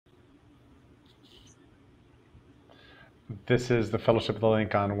This is the Fellowship of the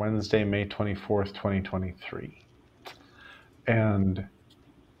Link on Wednesday, May 24th, 2023. And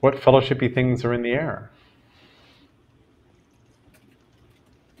what fellowshipy things are in the air?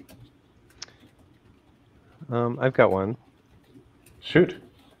 I've got one. Shoot.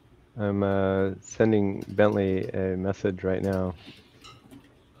 I'm sending Bentley a message right now.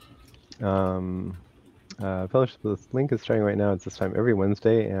 Fellowship of the Link is starting right now. It's this time every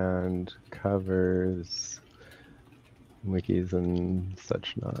Wednesday and covers wikis and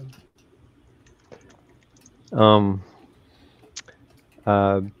such not.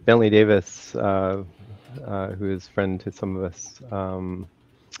 Bentley Davis, who is friend to some of us,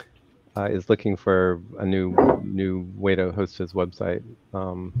 is looking for a new way to host his website,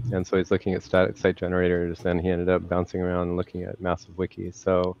 and so he's looking at static site generators, and he ended up bouncing around and looking at Massive Wiki.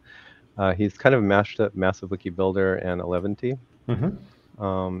 So he's kind of mashed up Massive Wiki Builder and Eleventy.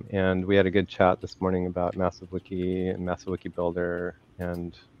 And we had a good chat this morning about Massive Wiki and Massive Wiki Builder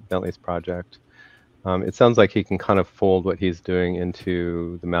and Bentley's project. It sounds like he can kind of fold what he's doing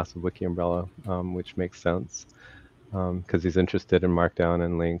into the Massive Wiki umbrella, which makes sense because he's interested in Markdown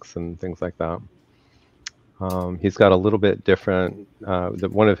and links and things like that. He's got a little bit different.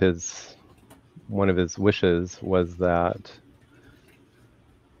 One of his wishes was that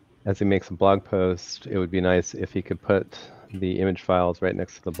as he makes a blog post, it would be nice if he could put the image files right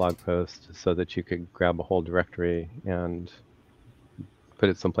next to the blog post so that you could grab a whole directory and put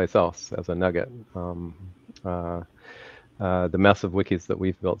it someplace else as a nugget. The Massive Wikis that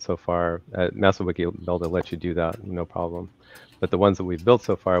we've built so far, Massive Wiki Builder lets you do that, no problem. But the ones that we've built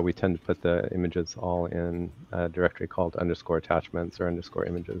so far, we tend to put the images all in a directory called _attachments or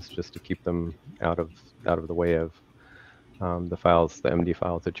 _images, just to keep them out of the way of the files, the MD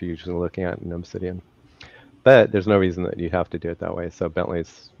files that you're usually looking at in Obsidian. But there's no reason that you have to do it that way. So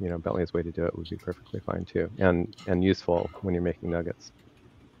Bentley's way to do it would be perfectly fine too, and useful when you're making nuggets.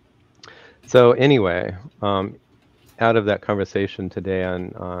 So anyway, out of that conversation today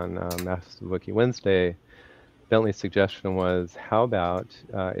on Massive Wiki Wednesday, Bentley's suggestion was, how about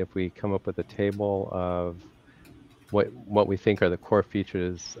if we come up with a table of what we think are the core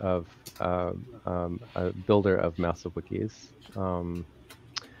features of a builder of Massive Wikis.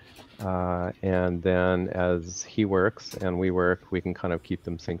 And then as he works and we work, we can kind of keep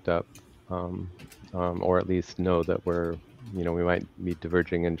them synced up, or at least know that we might be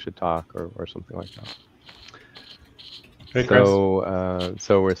diverging and should talk or something like that. Hey,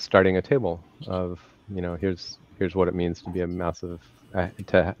 so we're starting a table of, here's what it means to be a massive,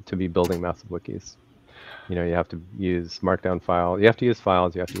 to be building Massive Wikis. You have to use Markdown file. You have to use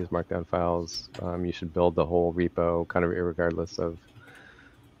files. You have to use Markdown files. You should build the whole repo, kind of irregardless of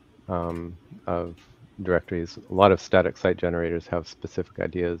directories. A lot of static site generators have specific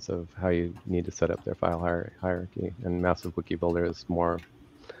ideas of how you need to set up their file hierarchy, and Massive Wiki Builder is more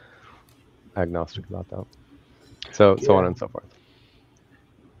agnostic about that. So on and so forth.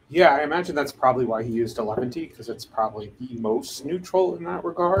 Yeah, I imagine that's probably why he used Eleventy, because it's probably the most neutral in that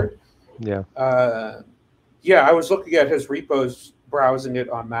regard. Yeah. Yeah, I was looking at his repos, browsing it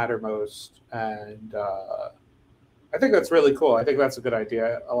on Mattermost, and I think that's really cool. I think that's a good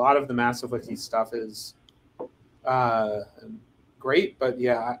idea. A lot of the Massive Wiki stuff is great, but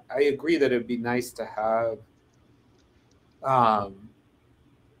yeah, I agree that it'd be nice to have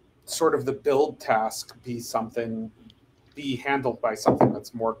sort of the build task be handled by something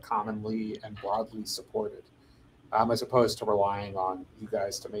that's more commonly and broadly supported, as opposed to relying on you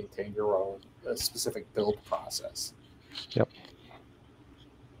guys to maintain your own specific build process. Yep.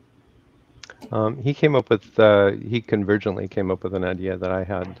 He convergently came up with an idea that I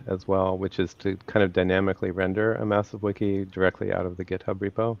had as well, which is to kind of dynamically render a Massive Wiki directly out of the GitHub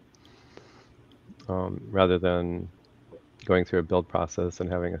repo, rather than going through a build process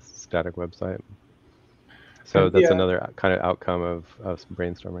and having a static website. So that's another kind of outcome of some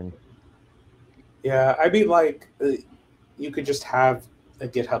brainstorming. Yeah, I mean, like, you could just have a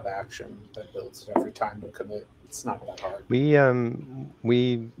GitHub action that builds it every time you commit. It's not that hard. We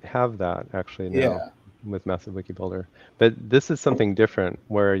have that actually now with Massive Wiki Builder, but this is something different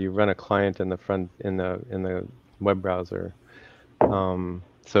where you run a client in the web browser.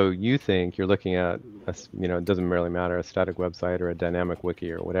 So you think you're looking at it doesn't really matter, a static website or a dynamic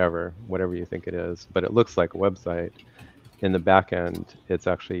wiki or whatever you think it is, but it looks like a website. In the back end, it's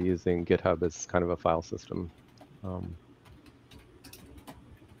actually using GitHub as kind of a file system.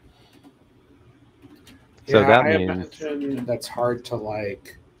 So that means, I imagine that's hard to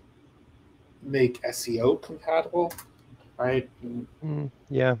make SEO compatible, right?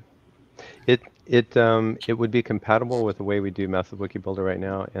 Yeah, it would be compatible with the way we do Massive Wiki Builder right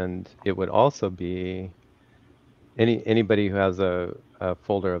now, and it would also be anybody who has a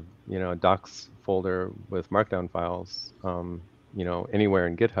folder of, a docs folder with markdown files, anywhere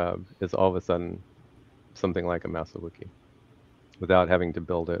in GitHub is all of a sudden something like a massive wiki, without having to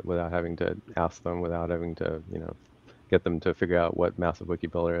build it, without having to ask them, without having to, get them to figure out what massive wiki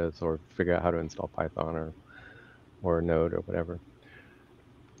builder is, or figure out how to install Python or Node or whatever.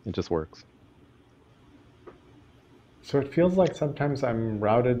 It just works. So it feels like sometimes I'm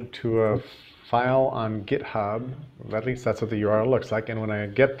routed to a file on GitHub. At least that's what the URL looks like. And when I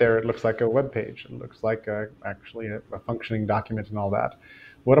get there, it looks like a web page. It looks like actually a functioning document and all that.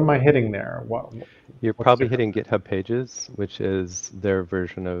 What am I hitting there? You're probably hitting GitHub Pages, which is their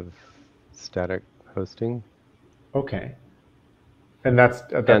version of static hosting. Okay. And it's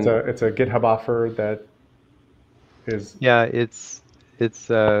a GitHub offer that is. Yeah, it's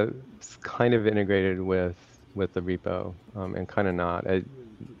kind of integrated with the repo, and kind of not. At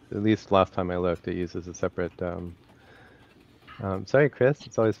least last time I looked, it uses a separate. Sorry, Chris.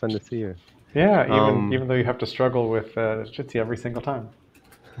 It's always fun to see you. Yeah, even though you have to struggle with Jitsi every single time.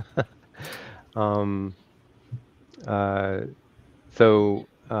 So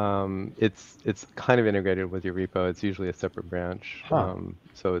it's kind of integrated with your repo. It's usually a separate branch,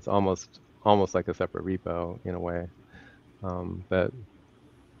 so it's almost like a separate repo in a way. But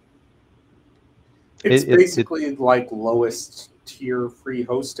it's basically like lowest tier free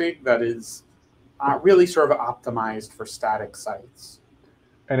hosting that is really sort of optimized for static sites.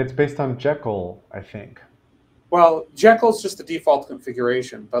 And it's based on Jekyll, I think. Well, Jekyll's just the default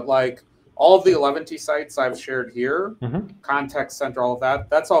configuration, but like all of the 11T sites I've shared here, Context Center, all of that,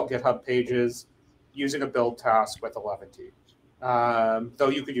 that's all GitHub Pages using a build task with 11T. Though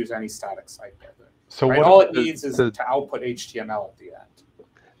you could use any static site with it. So right? All it needs is to output HTML at the end.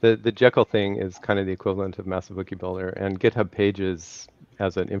 The Jekyll thing is kind of the equivalent of Massive Wiki Builder, and GitHub Pages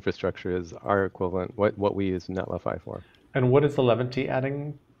as an infrastructure is our equivalent, what we use Netlify for. And what is 11T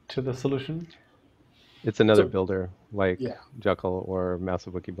adding to the solution? It's another builder like Jekyll or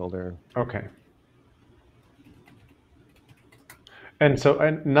Massive Wiki Builder. Okay. And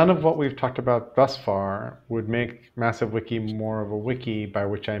so none of what we've talked about thus far would make Massive Wiki more of a wiki, by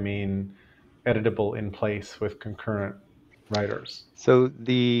which I mean editable in place with concurrent writers. So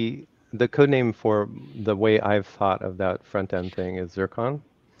the code name for the way I've thought of that front end thing is Zircon.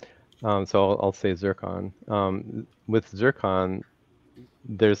 So I'll say Zircon. With Zircon,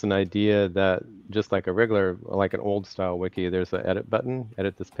 there's an idea that just like like an old style wiki, there's an edit button,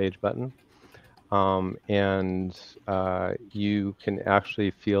 edit this page button. And you can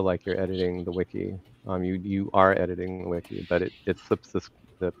actually feel like you're editing the wiki. You are editing the wiki, but it flips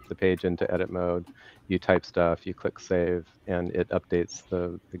the page into edit mode. You type stuff, you click save, and it updates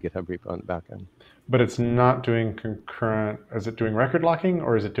the GitHub repo on the back end. But it's not doing concurrent. Is it doing record locking,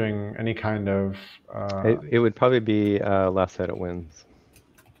 or is it doing any kind of? It would probably be last edit wins.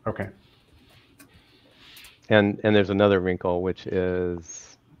 Okay. And there's another wrinkle, which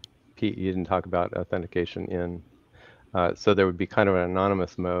is, Pete, you didn't talk about authentication in. So there would be kind of an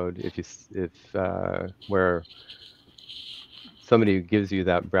anonymous mode if where somebody gives you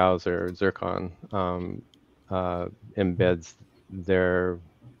that browser, Zircon, embeds their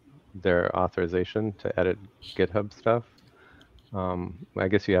authorization to edit GitHub stuff. I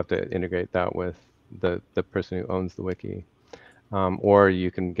guess you have to integrate that with the person who owns the wiki. Or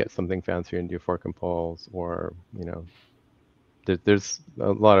you can get something fancier and do fork compiles, or there's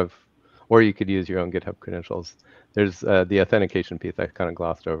a lot of, or you could use your own GitHub credentials. There's the authentication piece. I kind of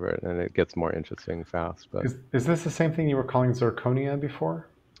glossed over it, and it gets more interesting fast. But is this the same thing you were calling Zirconia before?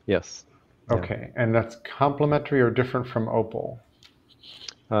 Yes. Okay, and that's complementary or different from Opal?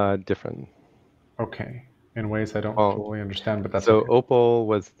 Different. Okay, in ways I don't fully understand, but that's so. Okay. Opal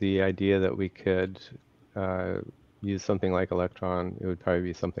was the idea that we could use something like Electron. It would probably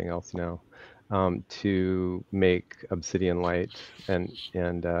be something else now, to make Obsidian Lite and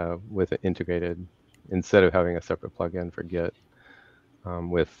with it integrated, instead of having a separate plugin for Git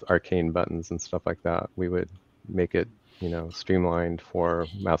with arcane buttons and stuff like that. We would make it streamlined for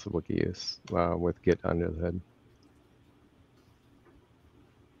Massive Wiki use with Git under the hood.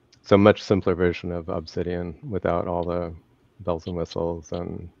 So much simpler version of Obsidian without all the bells and whistles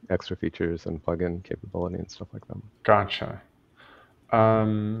and extra features and plugin capability and stuff like that. Gotcha.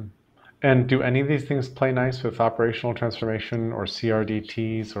 And do any of these things play nice with operational transformation or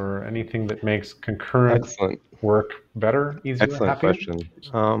CRDTs or anything that makes concurrent work better, easier, Excellent happier?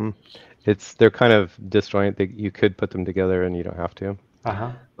 question. They're kind of disjoint. You could put them together and you don't have to.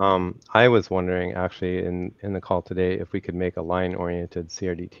 I was wondering actually in the call today if we could make a line-oriented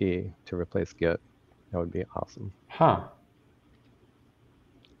CRDT to replace Git. That would be awesome.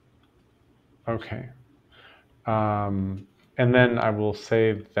 Okay. And then I will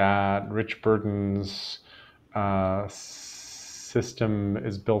say that Rich Burden's system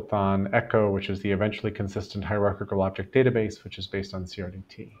is built on Echo, which is the eventually consistent hierarchical object database, which is based on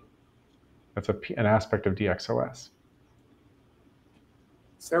CRDT. That's an aspect of DXOS.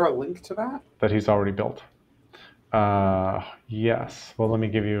 Is there a link to that? That he's already built. Yes. Well, let me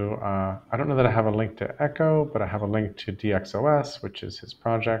give you, I don't know that I have a link to Echo, but I have a link to DXOS, which is his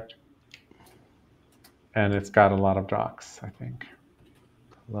project. And it's got a lot of docs, I think.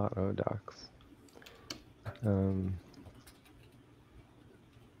 A lot of docs.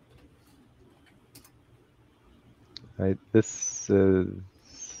 This is,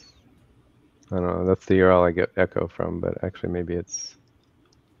 I don't know, that's the URL I get Echo from, but actually maybe it's,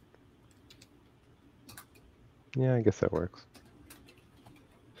 yeah, I guess that works.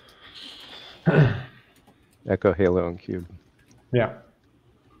 Echo, Halo, and Cube. Yeah.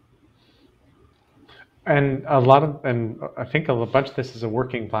 And I think a bunch of this is a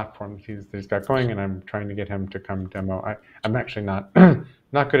working platform he's got going, and I'm trying to get him to come demo. I'm actually not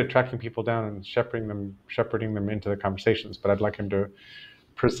not good at tracking people down and shepherding them into the conversations, but I'd like him to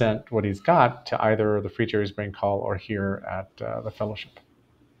present what he's got to either the Free Jerry's Brain Call or here at the fellowship.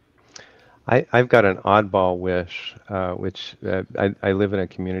 I've got an oddball wish, which I live in a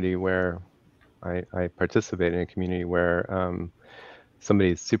community where I participate in a community where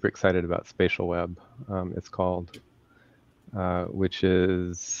somebody's super excited about spatial web, it's called, which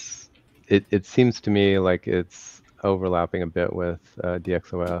is, it seems to me like it's overlapping a bit with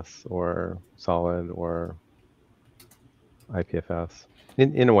DXOS or Solid or IPFS.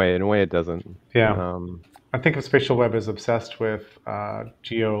 In a way it doesn't. Yeah. I think of spatial web is obsessed with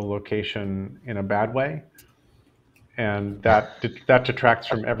geolocation in a bad way, and that detracts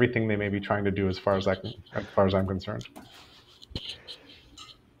from everything they may be trying to do as far as I'm concerned.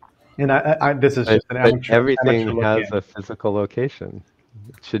 And this is just an amateur. Everything has a physical location.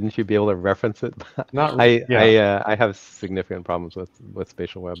 Shouldn't you be able to reference it? I have significant problems with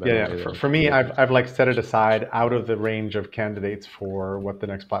spatial web. Yeah. For me, I've like set it aside out of the range of candidates for what the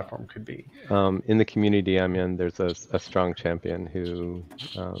next platform could be. In the community I'm in, there's a strong champion who,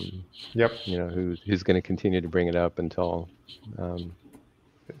 you know, who's going to continue to bring it up until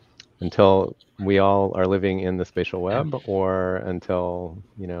we all are living in the spatial web, or until,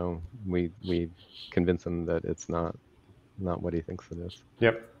 you know, we convince them that it's not what he thinks it is.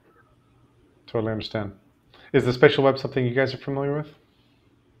 Yep. Totally understand. Is the spatial web something you guys are familiar with?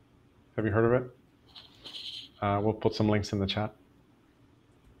 Have you heard of it? We'll put some links in the chat.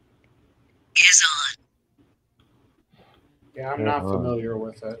 Is on. Yeah, I'm not familiar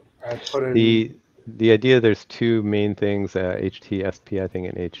with it. I put in the idea. There's two main things: HTSP, I think,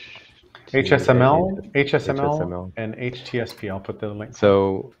 and HSML, and HTSP. I'll put the link.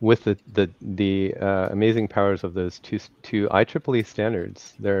 So with the amazing powers of those two IEEE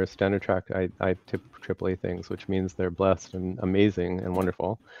standards, they're standard track IEEE things, which means they're blessed and amazing and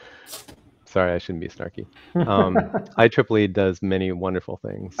wonderful. Sorry, I shouldn't be snarky. IEEE does many wonderful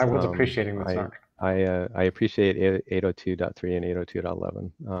things. I was appreciating the snark. I appreciate 802.3 and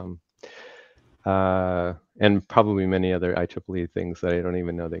 802.11. And probably many other IEEE things that I don't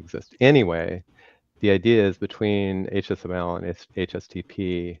even know they exist. Anyway, the idea is between HSML and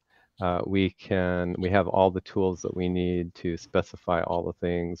HSTP, we have all the tools that we need to specify all the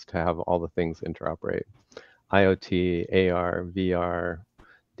things, to have all the things interoperate. IoT, AR, VR,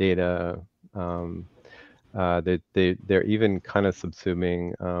 data. They're even kind of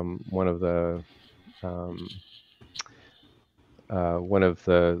subsuming one of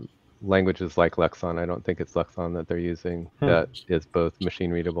the languages like Lexon. I don't think it's Lexon that they're using, that is both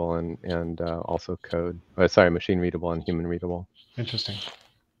machine readable and also code. Sorry, machine readable and human readable. Interesting.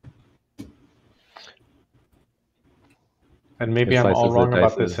 And maybe I'm all wrong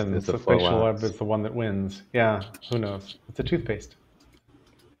about this, and the spatial web is the one that wins. Yeah, who knows? It's a toothpaste.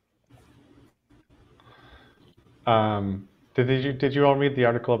 Did you all read the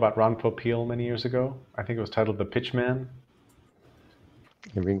article about Ron Popeil many years ago? I think it was titled "The Pitch Man."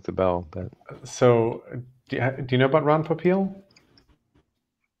 It rings a bell, but so do you know about Ron Popeil?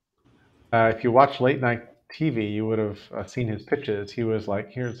 If you watch late night TV, you would have seen his pitches. He was like,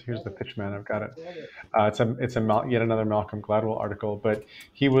 "Here's the pitch man. I've got it." It's yet another Malcolm Gladwell article, but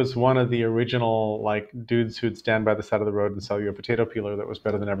he was one of the original like dudes who'd stand by the side of the road and sell you a potato peeler that was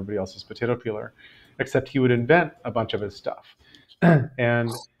better than everybody else's potato peeler, except he would invent a bunch of his stuff.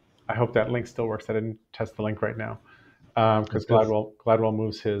 And I hope that link still works. I didn't test the link right now. Because Gladwell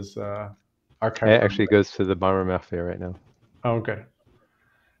moves his archive. It actually goes to the Bomber Mafia right now. Oh, good.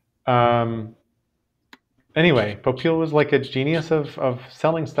 Anyway, Popeil was like a genius of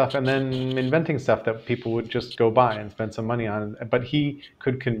selling stuff and then inventing stuff that people would just go buy and spend some money on. But he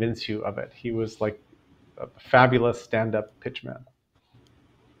could convince you of it. He was like a fabulous stand-up pitchman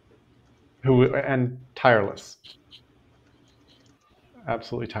and tireless,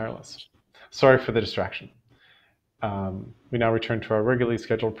 absolutely tireless. Sorry for the distraction. We now return to our regularly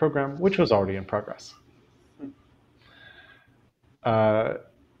scheduled program, which was already in progress.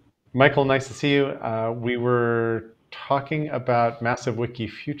 Michael, nice to see you. We were talking about Massive Wiki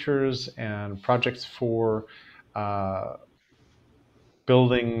futures and projects for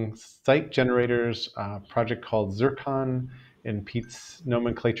building site generators, a project called Zircon in Pete's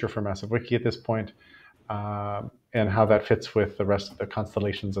nomenclature for Massive Wiki at this point, and how that fits with the rest of the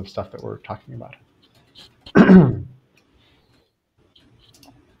constellations of stuff that we're talking about.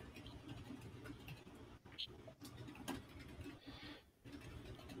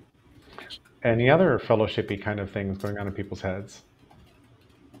 Any other fellowshipy kind of things going on in people's heads?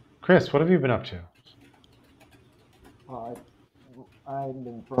 Chris, what have you been up to? I've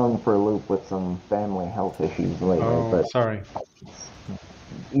been thrown for a loop with some family health issues lately, but sorry. It's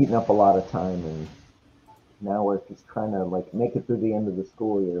eaten up a lot of time, and now we're just trying to like make it through the end of the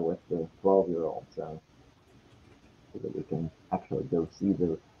school year with the 12-year-old, so that we can actually go see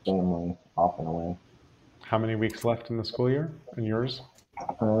the family off and away. How many weeks left in the school year? In yours?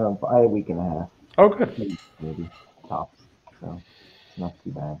 Probably a week and a half. Oh, good. Maybe tops. So it's not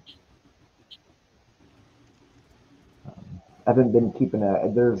too bad. I haven't been keeping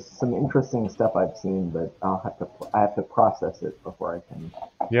there's some interesting stuff I've seen, but I have to process it before I can.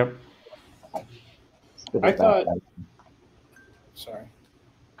 Yep. Spit it back out. Sorry.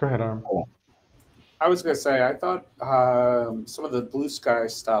 Go ahead, Arm. I was going to say, I thought some of the Blue Sky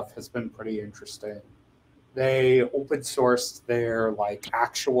stuff has been pretty interesting. They open sourced their like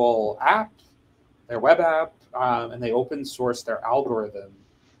actual app, their web app, and they open sourced their algorithm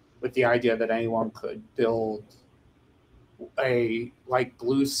with the idea that anyone could build a like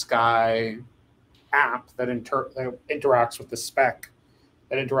Blue Sky app that interacts with the spec,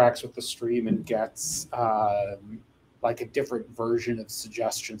 that interacts with the stream and gets like a different version of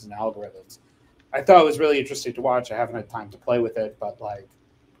suggestions and algorithms. I thought it was really interesting to watch. I haven't had time to play with it, but like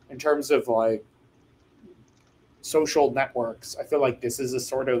in terms of like social networks, I feel like this is a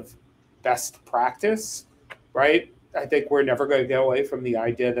sort of best practice, right? I think we're never going to get away from the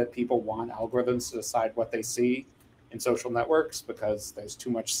idea that people want algorithms to decide what they see in social networks because there's too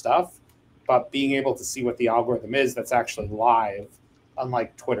much stuff. But being able to see what the algorithm is that's actually live,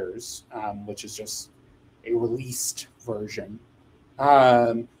 unlike Twitter's, which is just a released version,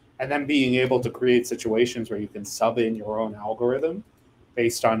 and then being able to create situations where you can sub in your own algorithm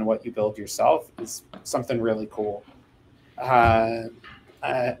based on what you build yourself is something really cool.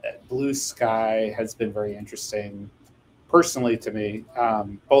 Blue Sky has been very interesting personally to me,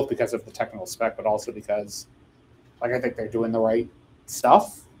 both because of the technical spec, but also because like I think they're doing the right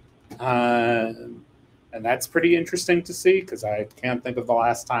stuff. And that's pretty interesting to see because I can't think of the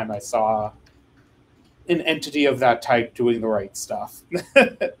last time I saw an entity of that type doing the right stuff.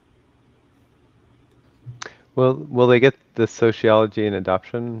 Well, will they get the sociology and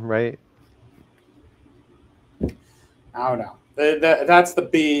adoption right? I don't know. That's the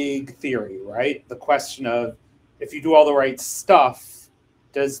big theory, right? The question of if you do all the right stuff,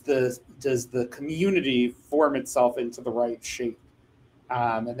 does the community form itself into the right shape?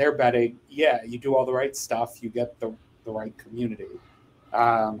 And they're betting, yeah, you do all the right stuff, you get the right community.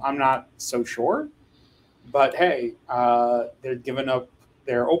 I'm not so sure, but hey,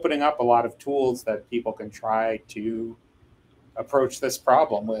 they're opening up a lot of tools that people can try to approach this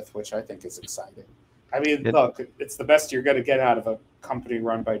problem with, which I think is exciting. I mean, look, it's the best you're going to get out of a company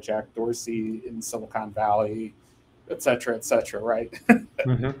run by Jack Dorsey in Silicon Valley, et cetera, right?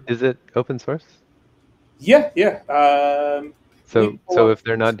 Mm-hmm. Is it open source? Yeah. So if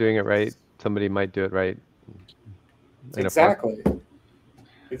they're not doing it right, somebody might do it right. Exactly.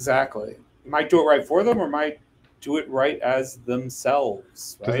 Might do it right for them or might do it right as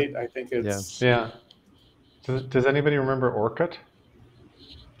themselves, right? I think it's... Yeah. Does anybody remember Orkut?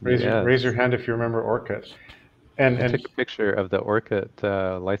 Raise your hand if you remember Orkut. And I took a picture of the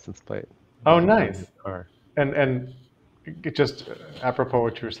Orkut license plate. Oh, nice. And just apropos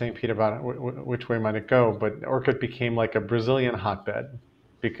what you were saying, Pete, about which way might it go, but Orkut became like a Brazilian hotbed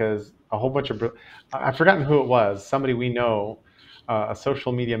because a whole bunch of I've forgotten who it was. Somebody we know, a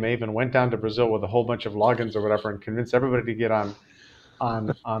social media maven, went down to Brazil with a whole bunch of logins or whatever and convinced everybody to get on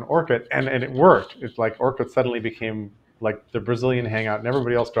Orkut, and it worked. It's like Orkut suddenly became like the Brazilian hangout, and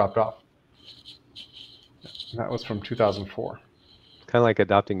everybody else dropped off. And that was from 2004. kind of like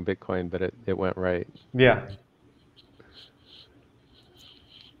adopting Bitcoin, but it went right. Yeah.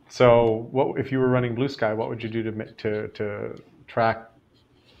 So, what if you were running Blue Sky? What would you do to track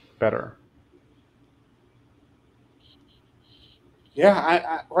better?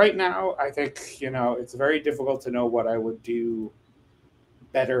 Yeah, right now I think it's very difficult to know what I would do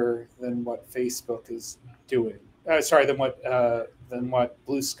better than what Facebook is doing. Sorry, than what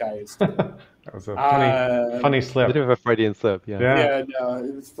Blue Sky is doing. That was a funny Bit slip. of a Freudian slip, yeah. Yeah, no,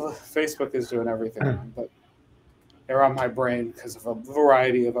 Facebook is doing everything wrong, but they're on my brain because of a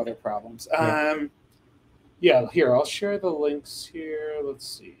variety of other problems. Yeah, here, I'll share the links here. Let's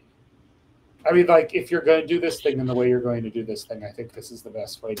see. I mean, like, if you're going to do this thing in the way you're going to do this thing, I think this is the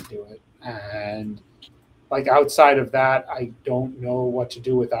best way to do it. And, like, outside of that, I don't know what to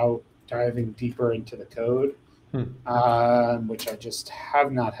do without diving deeper into the code, which I just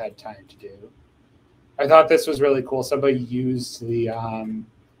have not had time to do. I thought this was really cool. Somebody used the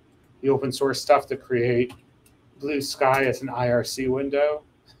open source stuff to create Blue Sky as an IRC window.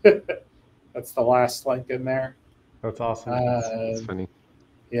 That's the last link in there. That's awesome. That's funny.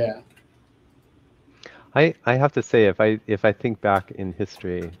 Yeah. I have to say, if I think back in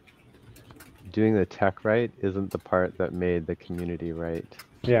history, doing the tech right isn't the part that made the community right.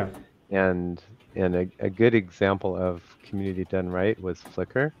 Yeah. And a good example of community done right was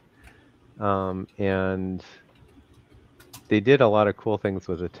Flickr. And they did a lot of cool things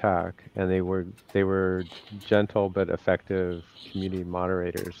with the tech, and they were gentle but effective community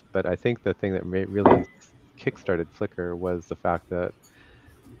moderators. But I think the thing that really kickstarted Flickr was the fact that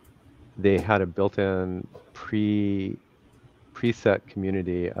they had a built-in preset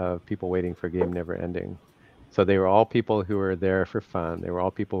community of people waiting for game never ending. So they were all people who were there for fun. They were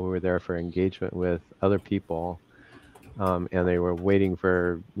all people who were there for engagement with other people. And they were waiting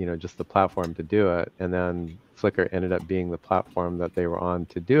for, just the platform to do it. And then Flickr ended up being the platform that they were on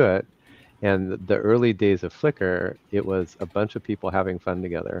to do it. And the early days of Flickr, it was a bunch of people having fun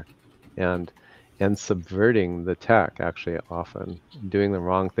together and subverting the tech, actually, often doing the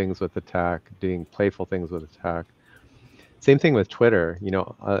wrong things with the tech, doing playful things with the tech. Same thing with Twitter.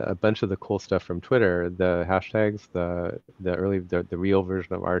 A bunch of the cool stuff from Twitter, the hashtags, the real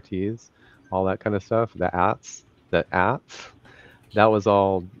version of RTs, all that kind of stuff, the ats, that was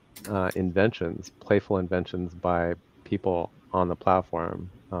all inventions, playful inventions by people on the platform.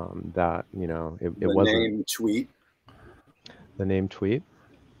 It wasn't the name tweet. The name tweet.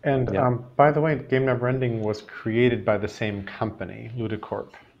 And yeah. By the way, Game Never Ending was created by the same company, Ludicorp,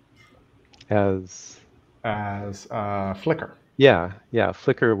 as Flickr. Yeah.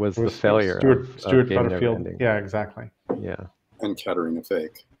 Flickr was the failure Stuart of Game Never Butterfield. Ending. Yeah, exactly. Yeah. And Katerina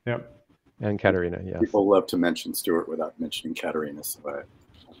Fake. Yep. And Katerina, yes. People love to mention Stuart without mentioning Katerina. So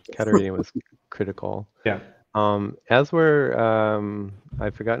Katerina was critical. Yeah. As were,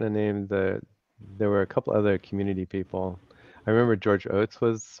 I've forgotten the name. There were a couple other community people. I remember George Oates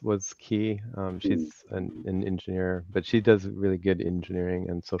was key. She's an engineer, but she does really good engineering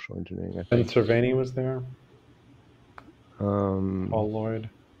and social engineering, I think. And Cervani was there. Paul Lloyd.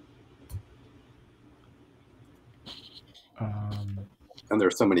 And there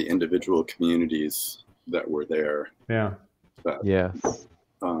are so many individual communities that were there. Yeah. Yes.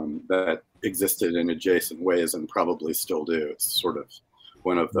 That existed in adjacent ways and probably still do. It's sort of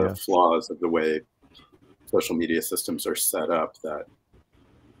one of the flaws of the way social media systems are set up, that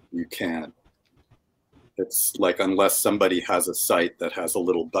you can't. It's like, unless somebody has a site that has a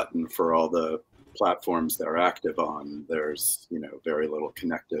little button for all the platforms they're active on, there's very little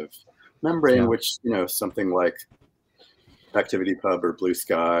connective membrane, which something like ActivityPub or Blue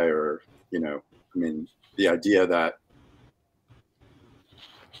Sky, or the idea that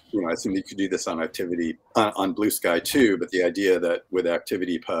I assume you could do this on on Blue Sky too, but the idea that with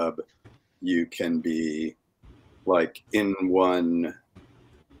ActivityPub you can be like in one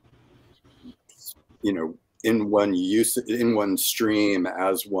stream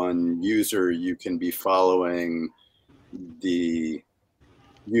as one user, you can be following the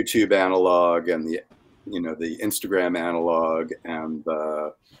YouTube analog and the Instagram analog and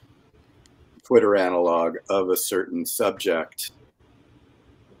the Twitter analog of a certain subject.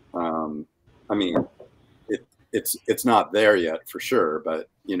 It's not there yet for sure, but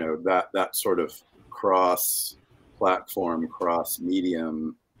that sort of cross-platform,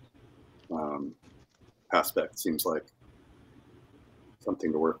 cross-medium aspect seems like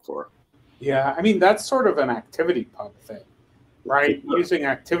something to work for. Yeah, that's sort of an ActivityPub thing, right? Using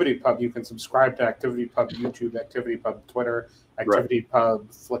ActivityPub, you can subscribe to ActivityPub YouTube, ActivityPub Twitter, ActivityPub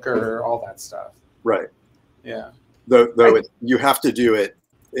Flickr, all that stuff. Right. Yeah. Though you have to do it.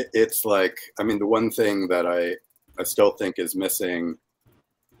 It's like, the one thing that I I still think is missing.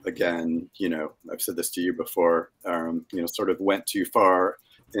 Again, you know, I've said this to you before. You know, sort of went too far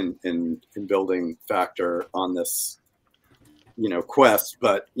in building factor on this, you know, quest.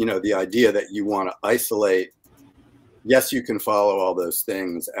 But you know, the idea that you want to isolate. Yes, you can follow all those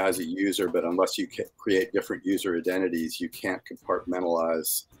things as a user, but unless you create different user identities, you can't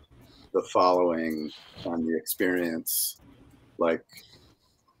compartmentalize the following on the experience. Like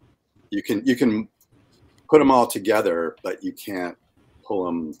you can put them all together, but you can't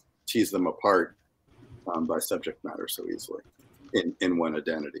tease them apart by subject matter so easily in one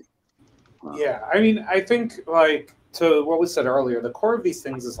identity. Yeah, I mean, I think like to what was said earlier, the core of these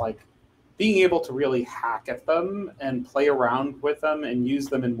things is like being able to really hack at them and play around with them and use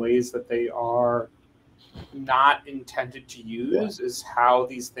them in ways that they are not intended to use is how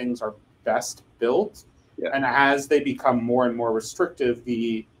these things are best built. Yeah. And as they become more and more restrictive,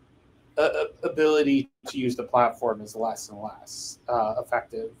 the ability to use the platform is less and less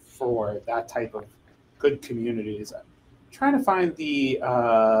effective for that type of good communities. I'm trying to find the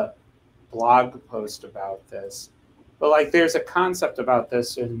blog post about this, but like there's a concept about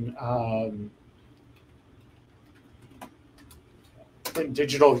this in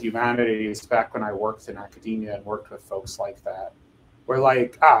digital humanities back when I worked in academia and worked with folks like that, where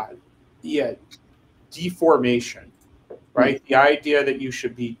like deformation, right? Mm-hmm. The idea that you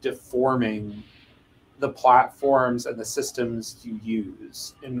should be deforming the platforms and the systems you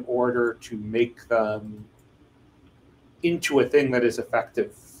use in order to make them into a thing that is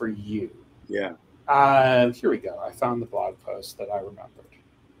effective for you. Yeah. Here we go. I found the blog post that I remembered.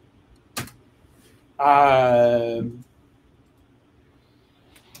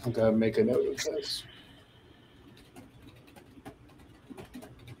 I'm going to make a note of this.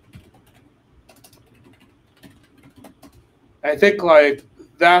 I think like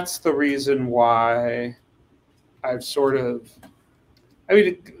that's the reason why I've sort of, I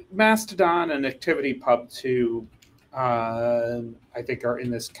mean, Mastodon and ActivityPub 2, I think are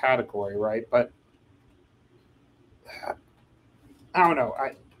in this category, right? But I don't know.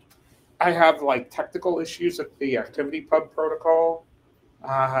 I have like technical issues with the ActivityPub protocol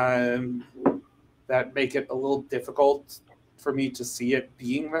that make it a little difficult for me to see it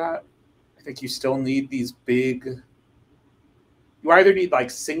being that. I think you still need these big. You either need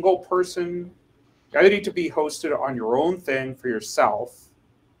like single person, you either need to be hosted on your own thing for yourself,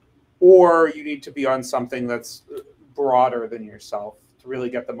 or you need to be on something that's broader than yourself to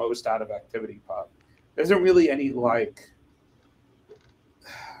really get the most out of ActivityPub. There isn't really any like,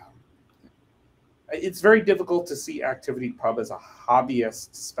 it's very difficult to see ActivityPub as a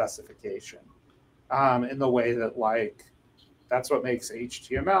hobbyist specification in the way that like, that's what makes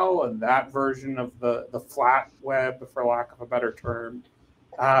HTML and that version of the flat web, for lack of a better term,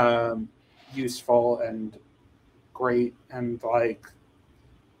 useful and great. And like,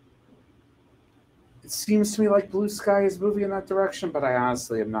 it seems to me like Blue Sky is moving in that direction, but I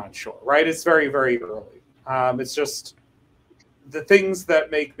honestly am not sure, right? It's very, very early. It's just the things that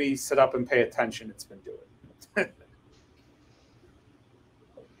make me sit up and pay attention it's been doing.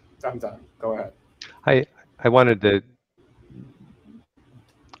 I'm done. Go ahead. I wanted to,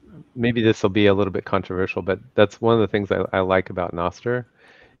 maybe this will be a little bit controversial, but that's one of the things I like about Nostr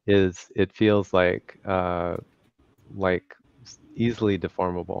is it feels like easily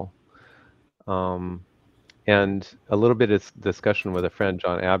deformable. And a little bit of discussion with a friend,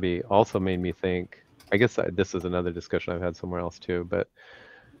 John Abbey, also made me think, I guess this is another discussion I've had somewhere else too, but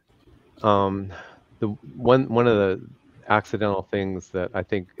the one of the accidental things that I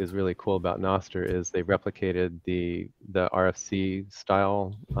think is really cool about Nostr is they replicated the RFC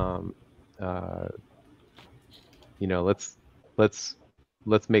style. You know, let's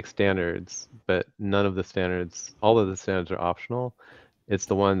make standards, but none of the standards, all of the standards are optional. It's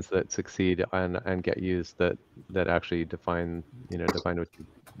the ones that succeed and get used that actually define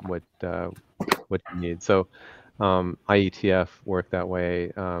what you need. So IETF work that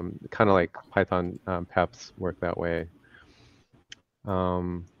way, kind of like Python PEPs work that way.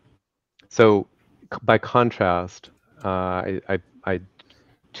 So by contrast, I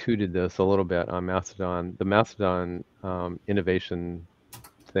tooted this a little bit on Mastodon. The Mastodon innovation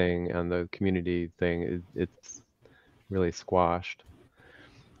thing and the community thing, it's really squashed.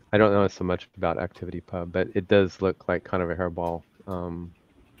 I don't know so much about ActivityPub, but it does look like kind of a hairball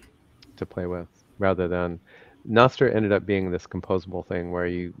to play with, rather than Nostr ended up being this composable thing where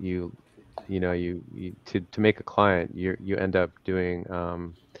you to make a client, you end up doing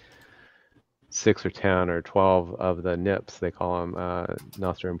 6 or 10 or 12 of the NIPs, they call them,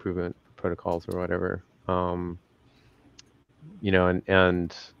 Nostr improvement protocols or whatever. You know,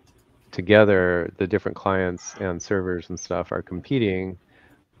 and together the different clients and servers and stuff are competing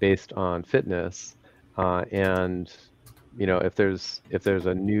based on fitness, and if there's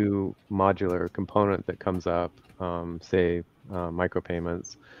a new modular component that comes up, say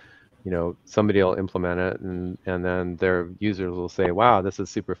micropayments, somebody will implement it, and then their users will say, wow, this is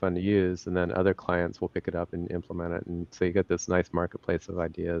super fun to use, and then other clients will pick it up and implement it, and so you get this nice marketplace of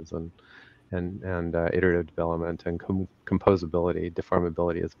ideas and iterative development, and composability,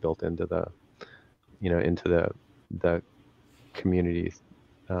 deformability is built into the into the community,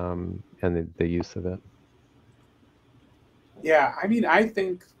 and the use of it. Yeah, I mean, I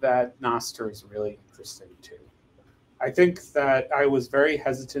think that Nostr is really interesting too. I think that I was very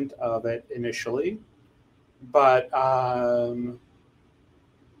hesitant of it initially, but I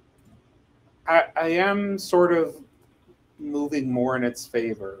am sort of moving more in its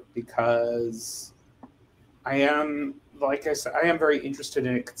favor, because I am, like I said, I am very interested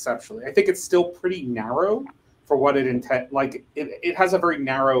in it conceptually. I think it's still pretty narrow for what it it has a very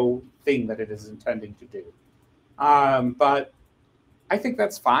narrow thing that it is intending to do. But I think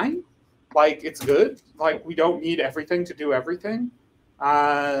that's fine. Like, it's good. Like, we don't need everything to do everything.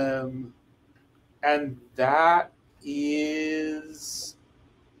 And that is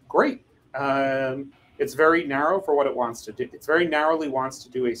great. It's very narrow for what it wants to do. It's very narrowly wants to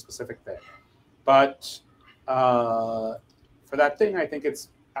do a specific thing. But for that thing, I think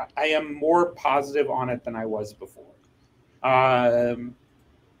I am more positive on it than I was before. And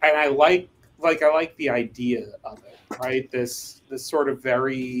I like the idea of it, right? This sort of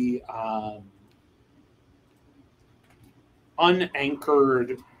very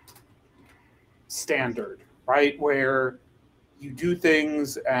unanchored standard, right? Where you do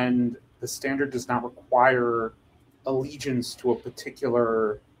things and the standard does not require allegiance to a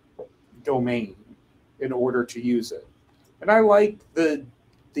particular domain in order to use it. And I like the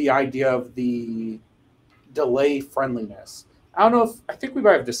idea of the delay friendliness. I don't know I think we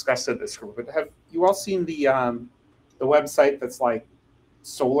might have discussed it in this group, but have you all seen the website that's like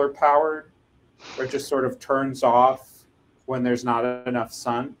solar powered, where it just sort of turns off when there's not enough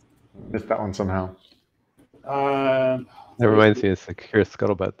sun? Missed that one somehow. That reminds me of Secure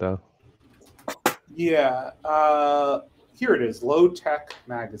Scuttlebutt, though. Yeah. Here it is. Low Tech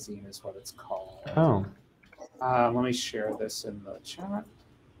Magazine is what it's called. Oh. Let me share this in the chat.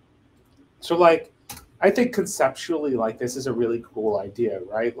 So, like, I think conceptually, like, this is a really cool idea,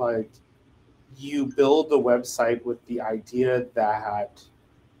 right? Like, you build the website with the idea that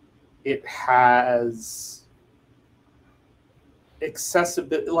it has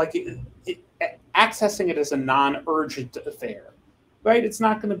accessibility, like accessing it as a non-urgent affair, right? It's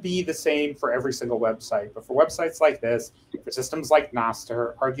not going to be the same for every single website, but for websites like this, for systems like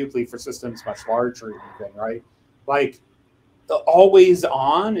Nostr, arguably for systems much larger even, right? Like, the always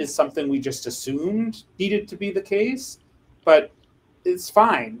on is something we just assumed needed to be the case, but it's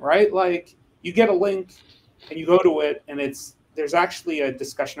fine, right? Like, you get a link and you go to it, and there's actually a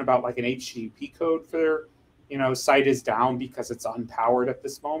discussion about like an HTTP code for site is down because it's unpowered at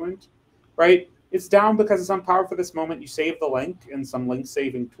this moment, right? It's down because it's unpowered for this moment. You save the link in some link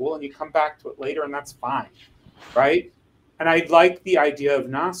saving tool and you come back to it later, and that's fine, right? And I like the idea of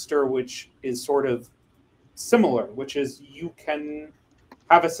Nostr, which is sort of similar, which is you can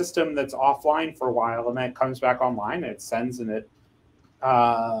have a system that's offline for a while and then it comes back online and it sends and it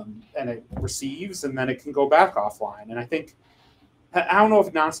receives, and then it can go back offline. And I think, I don't know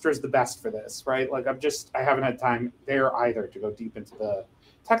if Nostr is the best for this, right? Like, I haven't had time there either to go deep into the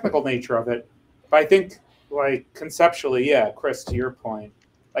technical nature of it. But I think, like, conceptually, yeah, Chris, to your point,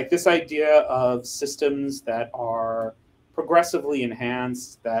 like this idea of systems that are progressively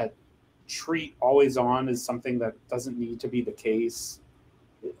enhanced, that treat always on as something that doesn't need to be the case.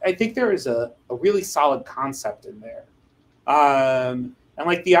 I think there is a really solid concept in there. And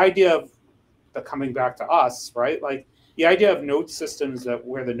like the idea of coming back to us, right? Like the idea of note systems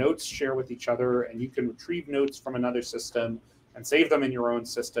where the notes share with each other and you can retrieve notes from another system and save them in your own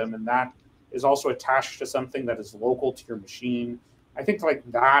system. And that is also attached to something that is local to your machine. I think like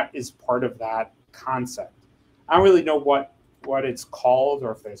that is part of that concept. I don't really know what it's called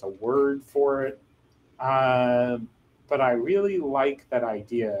or if there's a word for it. But I really like that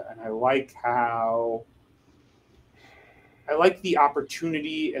idea, and I like the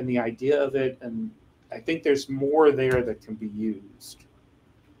opportunity and the idea of it, and I think there's more there that can be used.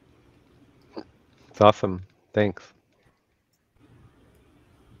 It's awesome. Thanks.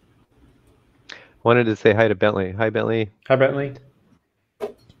 Wanted to say hi to Bentley. Hi, Bentley. Hi, Bentley.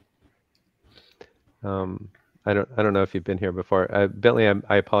 I don't know if you've been here before. Bentley,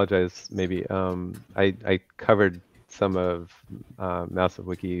 I apologize. Maybe I covered some of Massive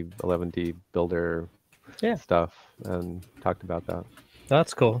Wiki 11D builder stuff and talked about that.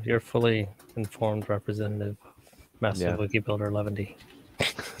 That's cool. You're fully informed representative of Massive Wiki Builder 11D.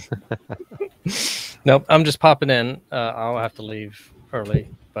 Nope, I'm just popping in. I'll have to leave early,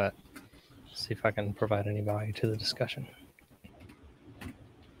 but see if I can provide any value to the discussion.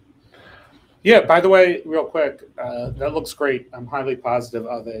 Yeah, by the way, real quick, that looks great. I'm highly positive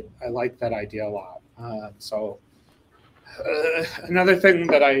of it. I like that idea a lot. Another thing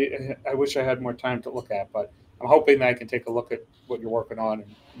that I wish I had more time to look at, but I'm hoping that I can take a look at what you're working on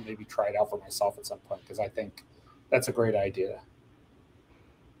and maybe try it out for myself at some point, because I think that's a great idea.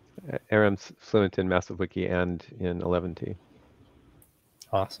 Aram's fluent in Massive Wiki and in 11T.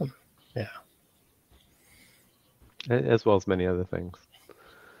 Awesome. Yeah. As well as many other things.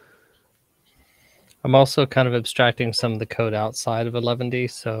 I'm also kind of abstracting some of the code outside of 11D,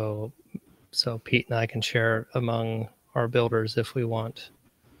 so Pete and I can share among our builders if we want.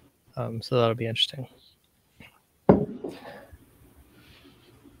 So that'll be interesting.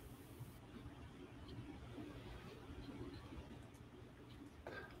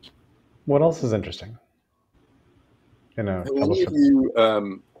 What else is interesting? Have any of you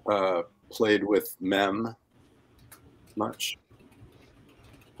played with Mem much?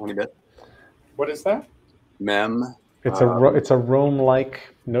 Any bit? What is that? Mem. It's a Roam-like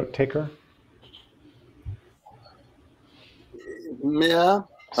note taker. Yeah.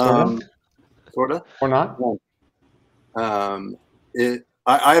 Sorta. Or not? I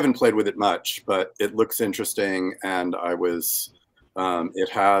haven't played with it much, but it looks interesting, and I was. It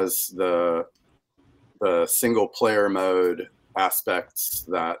has the single player mode aspects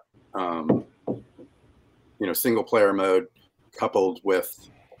that single player mode coupled with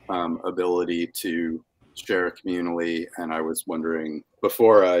ability to share communally, and I was wondering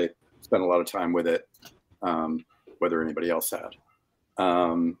before I spent a lot of time with it whether anybody else had.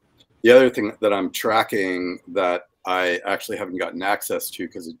 The other thing that I'm tracking that I actually haven't gotten access to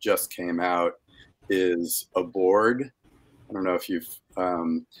because it just came out is a board. I don't know if you've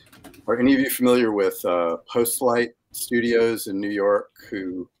are any of you familiar with Postlight Studios in New York?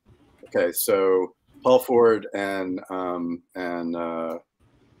 Okay, so Paul Ford and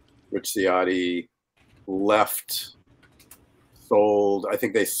Rich Ciotti sold, I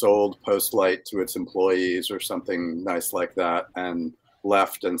think they sold Postlight to its employees or something nice like that, and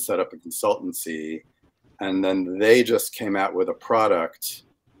left and set up a consultancy. And then they just came out with a product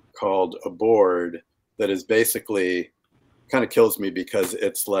called a board that is basically, kind of kills me because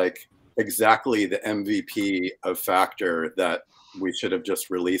it's like exactly the MVP of Factor that we should have just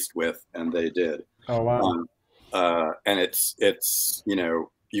released with, and they did. Oh, wow. And it's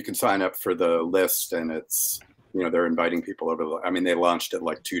you can sign up for the list, and it's, they're inviting people over. They launched it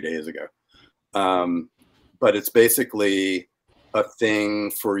like 2 days ago. But it's basically a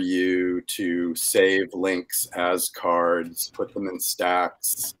thing for you to save links as cards, put them in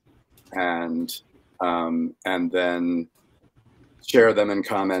stacks, and then share them and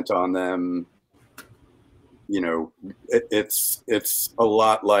comment on them. It's a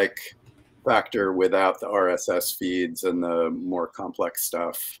lot like Factor without the RSS feeds and the more complex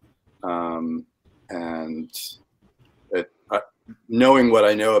stuff. And knowing what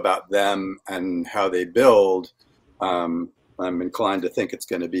I know about them and how they build, I'm inclined to think it's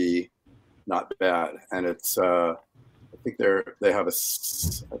going to be not bad. And it's, I think they have I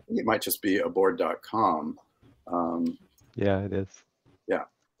think it might just be aboard.com. Yeah, it is. Yeah.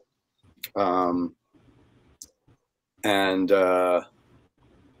 And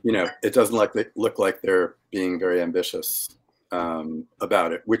it doesn't look like they're being very ambitious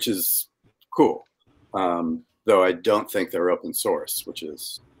about it, which is cool. Though I don't think they're open source, which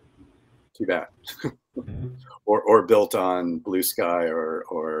is too bad. or built on Blue Sky or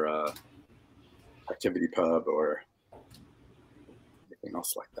ActivityPub or anything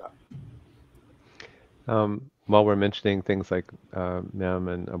else like that. While we're mentioning things like Mem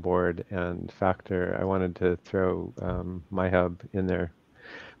and Aboard and Factor, I wanted to throw MyHub in there.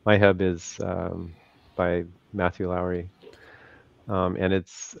 MyHub is by Matthew Lowry, and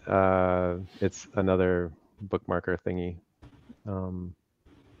it's another bookmarker thingy.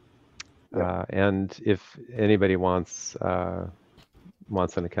 And if anybody wants an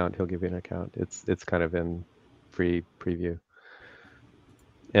account, he'll give you an account. It's kind of in free preview,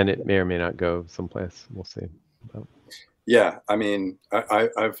 and it may or may not go someplace. We'll see. Yeah,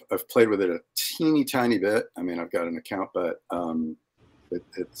 I've played with it a teeny tiny bit. I've got an account, but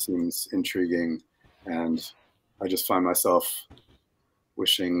it seems intriguing, and I just find myself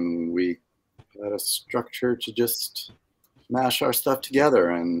wishing we had a structure to just mash our stuff together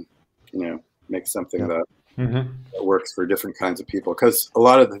and make something that that works for different kinds of people. Because a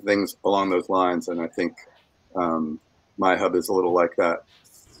lot of the things along those lines, and I think MyHub is a little like that,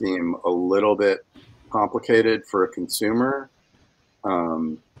 seem a little bit complicated for a consumer,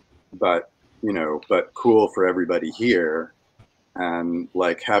 but but cool for everybody here. And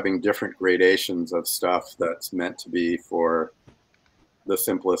like having different gradations of stuff that's meant to be for the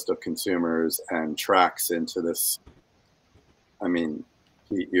simplest of consumers and tracks into this. I mean,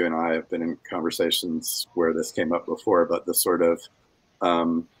 Pete, you and I have been in conversations where this came up before, but the sort of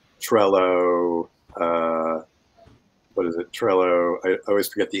Trello, what is it? Trello, I always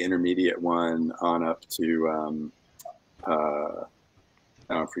forget the intermediate one on up to, now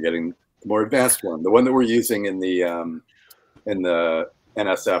I'm forgetting the more advanced one, the one that we're using in the NSF.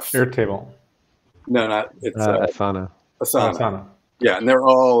 Airtable. No, not, it's Asana. Asana. Asana. Yeah, and they're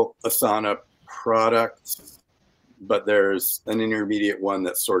all Asana products, but there's an intermediate one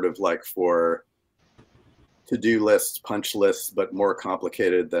that's sort of like for to-do lists, punch lists, but more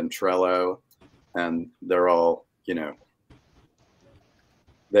complicated than Trello. And they're all,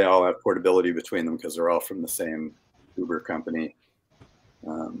 they all have portability between them because they're all from the same Uber company.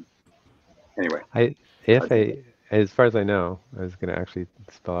 Anyway. As far as I know, I was going to actually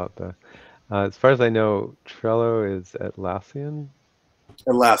spell out the, as far as I know, Trello is Atlassian.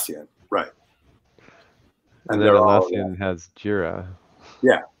 Atlassian, right. And then Atlassian has Jira.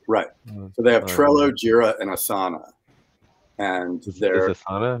 Yeah, right. So they have Trello, Jira, and Asana. And is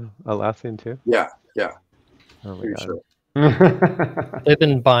Asana Atlassian too? Yeah. Oh my God. Sure. They've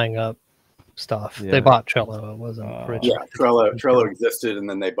been buying up stuff. Yeah. They bought Trello. It wasn't original. Yeah, Trello existed, and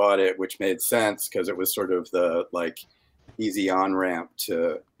then they bought it, which made sense because it was sort of the like easy on ramp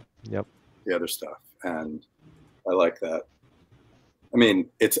to the other stuff, and I like that. I mean,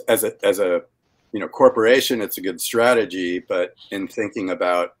 it's as a corporation, it's a good strategy, but in thinking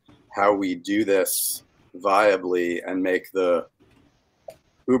about how we do this viably and make the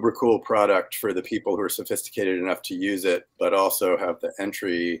uber cool product for the people who are sophisticated enough to use it, but also have the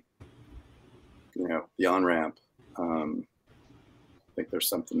entry, the on-ramp. I think there's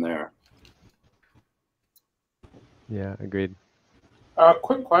something there. Yeah, agreed.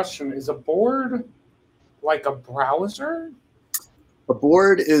 Quick question. Is a board like a browser? A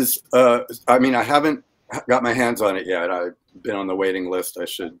board is, I mean, I haven't got my hands on it yet. I've been on the waiting list. I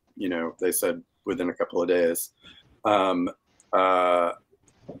should, they said within a couple of days.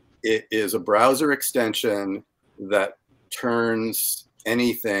 It is a browser extension that turns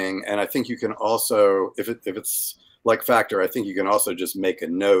anything, and I think you can also, if it's like Factor, I think you can also just make a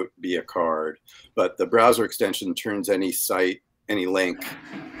note be a card, but the browser extension turns any site, any link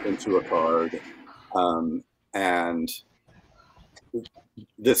into a card, and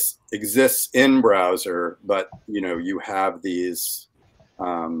this exists in browser, but you have these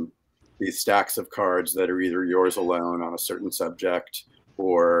stacks of cards that are either yours alone on a certain subject,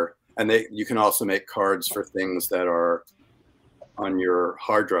 and you can also make cards for things that are on your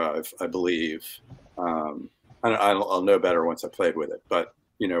hard drive, I believe. I'll know better once I played with it, but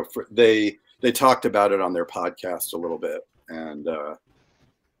they talked about it on their podcast a little bit, and the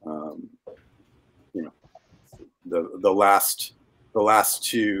last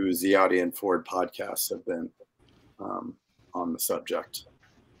two Ziotti and Ford podcasts have been on the subject,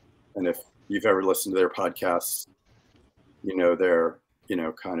 and if you've ever listened to their podcasts, they're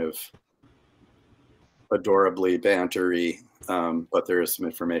kind of adorably bantery, but there is some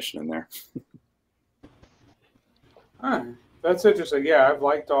information in there. That's interesting. Yeah, I've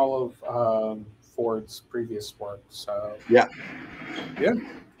liked all of Ford's previous work. So yeah,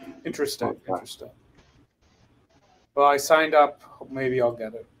 interesting. Well, I signed up. Maybe I'll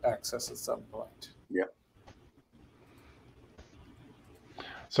get access at some point. Yeah.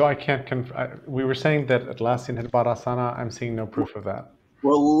 So I can't we were saying that Atlassian had bought Asana. I'm seeing no proof of that.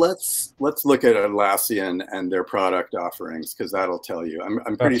 Well, let's look at Atlassian and their product offerings, because that'll tell you.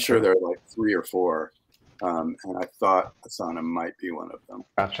 I'm pretty sure there are like 3 or 4, and I thought Asana might be one of them.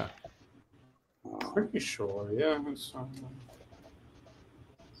 Gotcha. Pretty sure, yeah.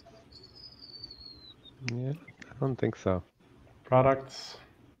 Yeah, I don't think so. Products,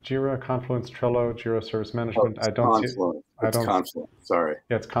 Jira, Confluence, Trello, Jira Service Management. I don't see it. It's Confluence. Sorry.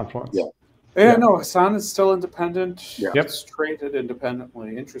 Yeah, it's Confluence. Yeah, no, Asana is still independent. Yeah. It's traded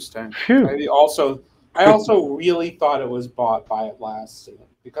independently. Interesting. Phew. I also really thought it was bought by Atlassian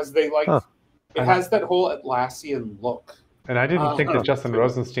because they it has that whole Atlassian look. And I didn't think that Justin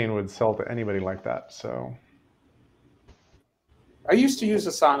Rosenstein would sell to anybody like that. So I used to use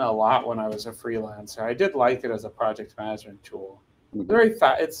Asana a lot when I was a freelancer. I did like it as a project management tool.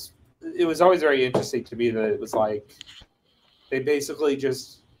 It was always very interesting to me that it was like they basically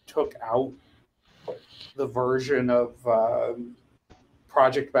just took out the version of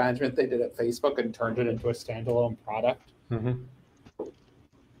project management they did at Facebook and turned it into a standalone product. Mm-hmm.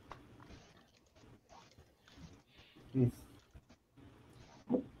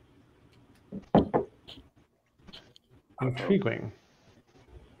 Intriguing.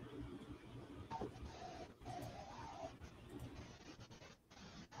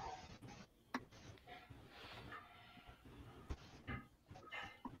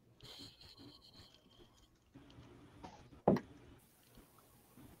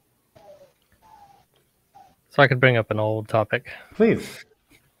 So I could bring up an old topic. Please.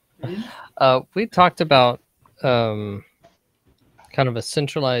 We talked about kind of a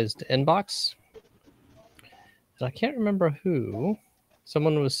centralized inbox. And I can't remember who.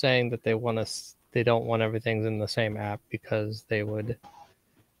 Someone was saying that they don't want everything in the same app because they would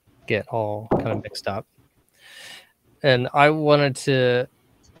get all kind of mixed up. And I wanted to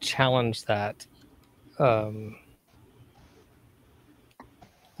challenge that that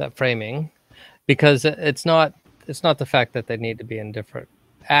framing, because it's not the fact that they need to be in different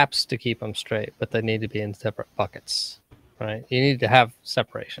apps to keep them straight, but they need to be in separate buckets, right? You need to have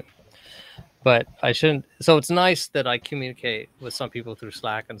separation. But I shouldn't. So it's nice that I communicate with some people through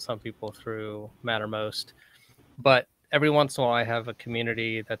Slack and some people through Mattermost. But every once in a while, I have a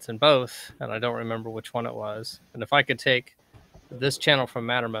community that's in both, and I don't remember which one it was. And if I could take this channel from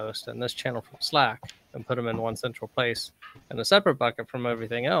Mattermost and this channel from Slack and put them in one central place and a separate bucket from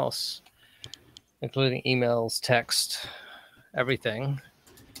everything else, including emails, text, everything,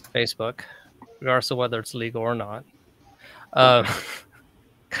 Facebook, regardless of whether it's legal or not.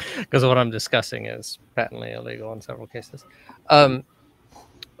 Because what I'm discussing is patently illegal in several cases.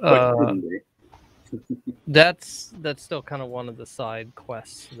 That's still kind of one of the side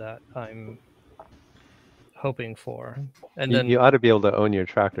quests that I'm hoping for. And then you ought to be able to own your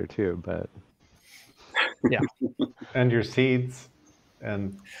tractor too, but yeah, and your seeds,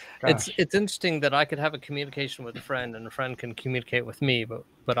 and gosh. it's interesting that I could have a communication with a friend and a friend can communicate with me,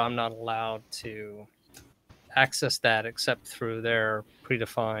 but I'm not allowed to access that except through their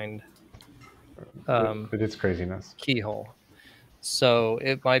predefined it is craziness keyhole. So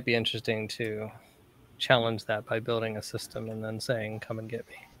it might be interesting to challenge that by building a system and then saying, come and get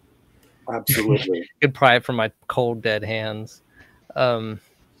me. Absolutely. Could pry it from my cold dead hands. Yeah.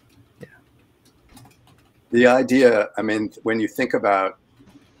 The idea, I mean, when you think about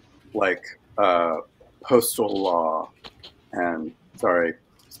like postal law, and sorry,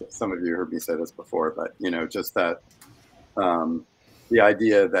 some of you heard me say this before, but you know, just that the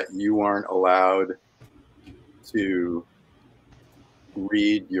idea that you aren't allowed to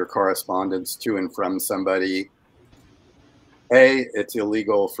read your correspondence to and from somebody. It's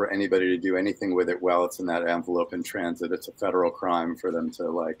illegal for anybody to do anything with it while it's in that envelope in transit. It's a federal crime for them to,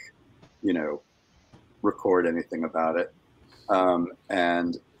 like, you know, record anything about it.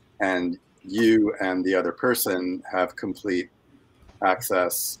 And you and the other person have complete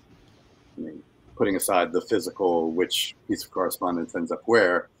access, I mean, putting aside the physical, which piece of correspondence ends up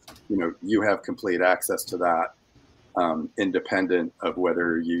where, you know, you have complete access to that, independent of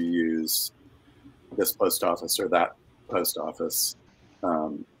whether you use this post office or that post office,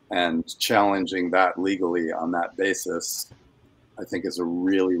 and challenging that legally on that basis, I think is a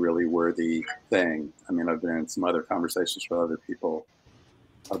really, really worthy thing. I mean, I've been in some other conversations with other people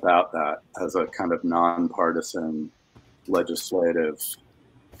about that as a kind of nonpartisan legislative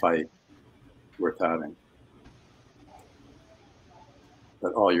fight worth having.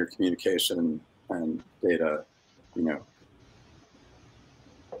 That all your communication and data, you know,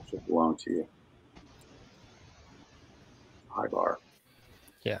 should belong to you. High bar.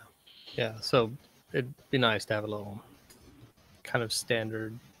 Yeah. Yeah. So it'd be nice to have a little kind of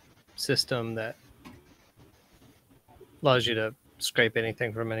standard system that allows you to scrape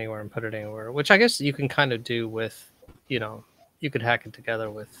anything from anywhere and put it anywhere, which I guess you can kind of do with, you know, you could hack it together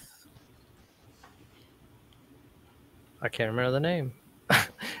with, I can't remember the name.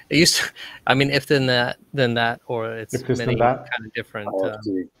 It used to, I mean, if then that, or it's many kind of different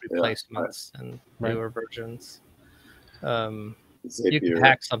replacements and newer versions. You can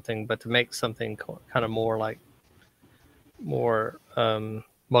hack something, but to make something kind of more like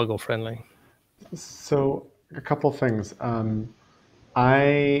muggle friendly. So a couple things. One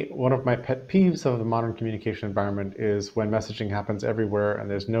of my pet peeves of the modern communication environment is when messaging happens everywhere and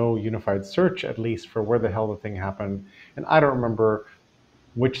there's no unified search, at least, for where the hell the thing happened. And I don't remember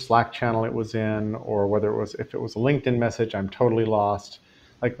which Slack channel it was in, or if it was a LinkedIn message. I'm totally lost.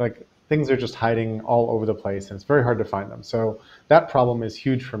 Like things are just hiding all over the place, and it's very hard to find them. So that problem is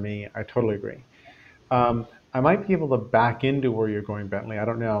huge for me. I totally agree. I might be able to back into where you're going, Bentley. I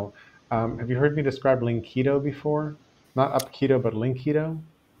don't know. Have you heard me describe Linkido before? Not Upketo, but Linkido?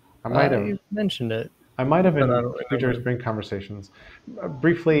 I might have. You mentioned it. I might have But I in don't Future remember. Spring conversations.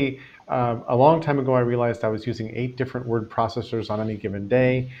 Briefly, a long time ago, I realized I was using 8 different word processors on any given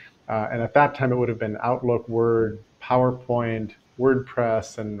day. And at that time, it would have been Outlook, Word, PowerPoint,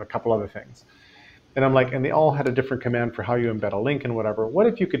 WordPress, and a couple other things. And I'm like, and they all had a different command for how you embed a link and whatever. What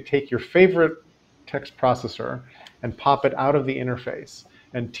if you could take your favorite text processor and pop it out of the interface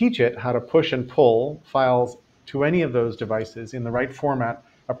and teach it how to push and pull files to any of those devices in the right format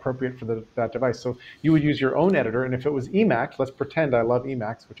appropriate for that device? So you would use your own editor, and if it was Emacs, let's pretend I love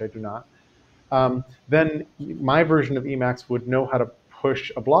Emacs, which I do not, then my version of Emacs would know how to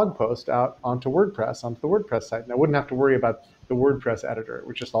push a blog post out onto WordPress, onto the WordPress site. And I wouldn't have to worry about the WordPress editor. It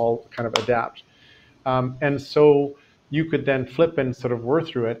would just all kind of adapt. And so you could then flip and sort of whir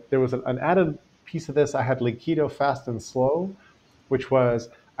through it. There was an added piece of this. I had Linkido Fast and Slow, which was,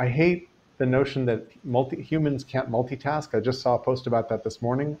 I hate the notion that humans can't multitask. I just saw a post about that this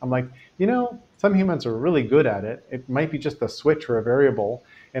morning. I'm like, some humans are really good at it. It might be just a switch or a variable.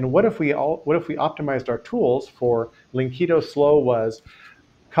 And what if we optimized our tools for Linkido Slow was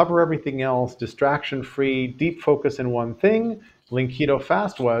cover everything else, distraction-free, deep focus in one thing. Linkido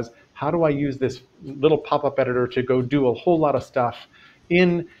Fast was, how do I use this little pop-up editor to go do a whole lot of stuff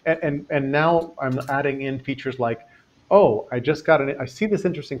and now I'm adding in features like, oh, I see this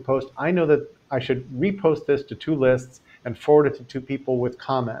interesting post. I know that I should repost this to 2 lists and forward it to 2 people with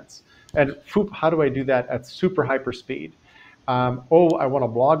comments. And how do I do that at super hyper speed? Oh, I want to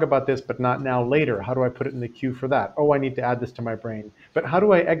blog about this, but not now, later. How do I put it in the queue for that? Oh, I need to add this to my brain. But how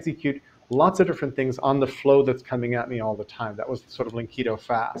do I execute lots of different things on the flow that's coming at me all the time? That was sort of Linkido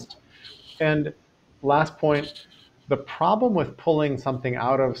Fast. And last point, the problem with pulling something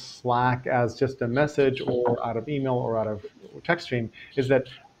out of Slack as just a message or out of email or out of text stream is that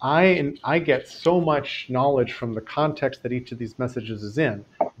I get so much knowledge from the context that each of these messages is in,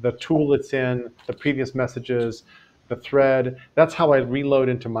 the tool it's in, the previous messages, the thread. That's how I reload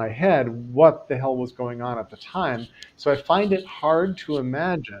into my head what the hell was going on at the time. So I find it hard to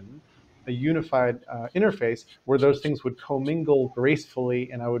imagine a unified interface where those things would commingle gracefully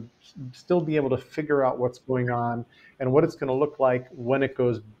and I would still be able to figure out what's going on and what it's going to look like when it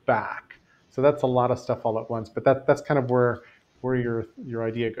goes back. So that's a lot of stuff all at once, but that's kind of where your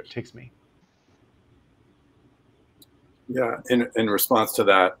idea takes me. Yeah, in response to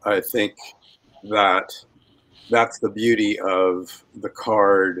that, I think that that's the beauty of the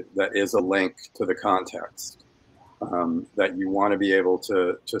card that is a link to the context. That you want to be able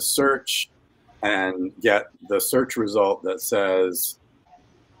to search and get the search result that says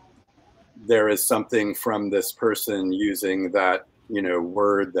there is something from this person using that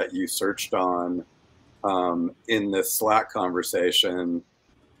word that you searched on in this Slack conversation.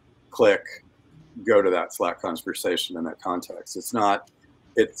 Click, go to that Slack conversation in that context. It's not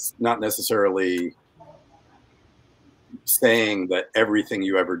necessarily saying that everything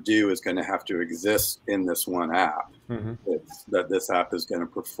you ever do is going to have to exist in this one app. Mm-hmm. It's that this app is going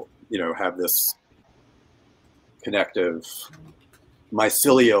to have this connective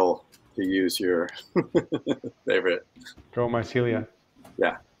mycelial, to use your favorite. Go mycelia.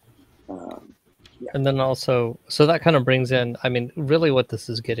 Yeah. Yeah. And then also, so that kind of brings in, I mean, really what this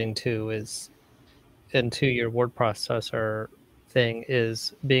is getting to is, into your word processor thing,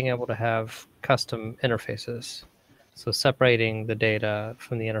 is being able to have custom interfaces. So separating the data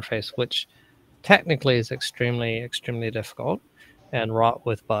from the interface, which technically is extremely, extremely difficult and wrought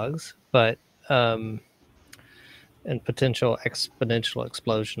with bugs, but and potential exponential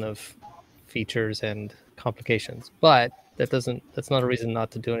explosion of features and complications. But that's not a reason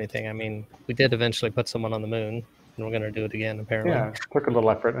not to do anything. I mean, we did eventually put someone on the moon, and we're going to do it again, apparently. Yeah, it took a little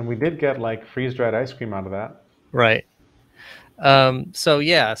effort, and we did get like freeze-dried ice cream out of that. Right. So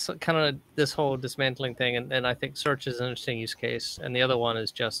kind of this whole dismantling thing, and I think search is an interesting use case. And the other one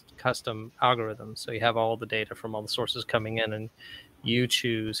is just custom algorithms. So you have all the data from all the sources coming in, and you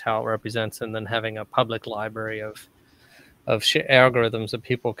choose how it represents, and then having a public library of algorithms that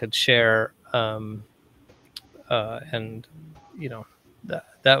people could share. And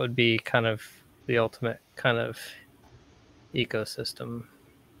that would be kind of the ultimate kind of ecosystem.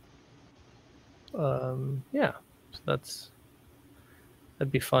 So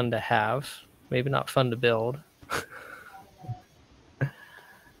that'd be fun to have. Maybe not fun to build.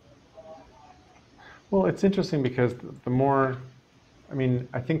 Well, it's interesting because the more,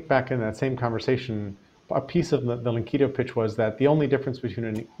 I think back in that same conversation, a piece of the Linkido pitch was that the only difference between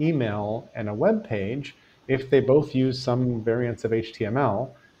an email and a web page, if they both use some variants of HTML,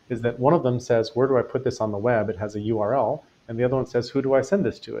 is that one of them says, where do I put this on the web? It has a URL. and the other one says, who do I send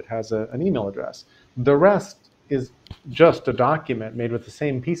this to? It has an email address. The rest is just a document made with the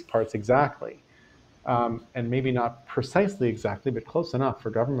same piece parts exactly, and maybe not precisely exactly, but close enough for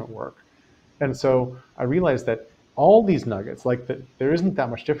government work. And so I realized that all these nuggets, like that, there isn't that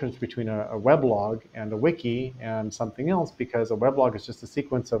much difference between a weblog and a wiki and something else, because a weblog is just a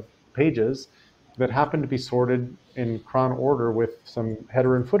sequence of pages that happen to be sorted in cron order with some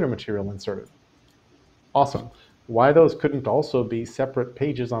header and footer material inserted. Awesome. Why those couldn't also be separate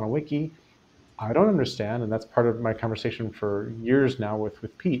pages on a wiki, I don't understand, and that's part of my conversation for years now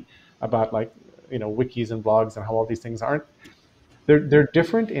with Pete about, like, wikis and blogs and how all these things aren't. They're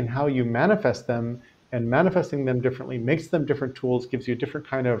different in how you manifest them, and manifesting them differently makes them different tools, gives you a different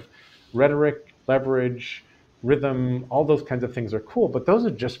kind of rhetoric, leverage, rhythm. All those kinds of things are cool, but those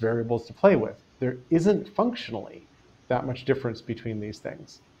are just variables to play with. There isn't functionally that much difference between these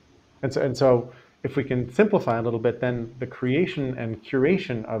things. And so if we can simplify a little bit, then the creation and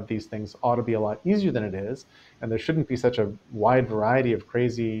curation of these things ought to be a lot easier than it is, and there shouldn't be such a wide variety of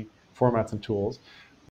crazy formats and tools.